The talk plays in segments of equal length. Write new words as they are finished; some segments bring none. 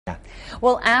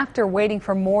Well, after waiting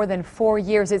for more than 4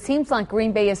 years, it seems like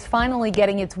Green Bay is finally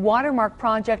getting its Watermark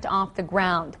project off the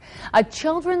ground. A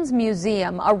children's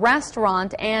museum, a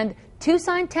restaurant, and 2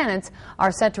 signed tenants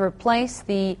are set to replace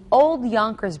the old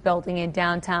Younkers building in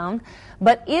downtown.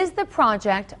 But is the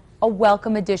project a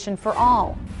welcome addition for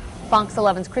all? Fox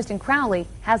 11's Kristen Crowley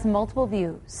has multiple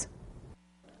views.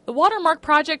 The Watermark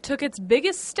Project took its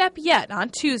biggest step yet on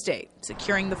Tuesday,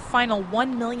 securing the final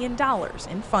 $1 million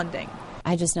in funding.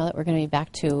 I just know that we're going to be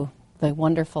back to the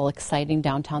wonderful, exciting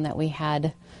downtown that we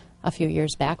had a few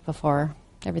years back before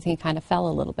everything kind of fell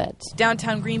a little bit.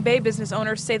 Downtown Green Bay business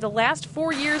owners say the last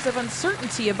 4 years of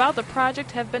uncertainty about the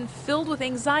project have been filled with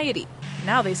anxiety.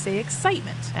 Now they say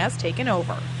excitement has taken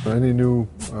over. Any new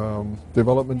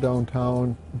development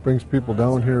downtown brings people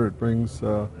down here. It brings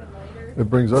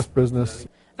us business.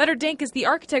 Vetter Dink is the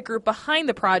architect group behind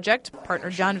the project.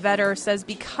 Partner John Vetter says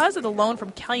because of the loan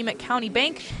from Calumet County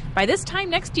Bank, by this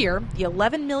time next year, the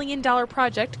 $11 million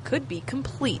project could be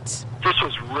complete. This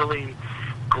was really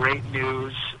great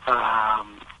news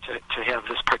to have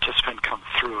this participant come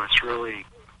through. It really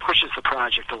pushes the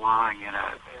project along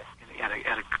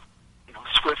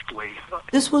swiftly.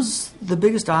 This was the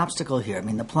biggest obstacle here. I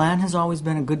mean, the plan has always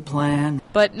been a good plan.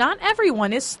 But not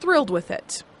everyone is thrilled with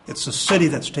it. It's the city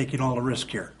that's taking all the risk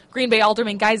here. Green Bay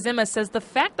Alderman Guy Zima says the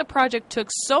fact the project took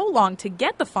so long to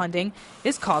get the funding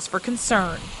is cause for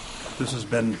concern. This has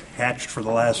been hatched for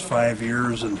the last 5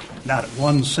 years, and not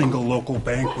one single local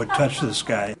bank would touch this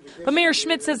guy. But Mayor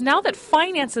Schmidt says now that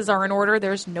finances are in order,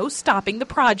 there's no stopping the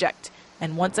project.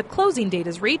 And once a closing date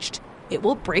is reached, it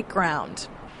will break ground.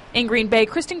 In Green Bay,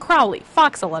 Kristen Crowley,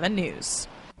 Fox 11 News.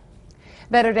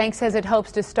 Vetter Dink says it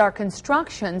hopes to start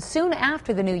construction soon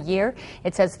after the new year.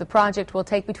 It says the project will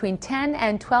take between 10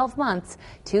 and 12 months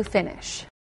to finish.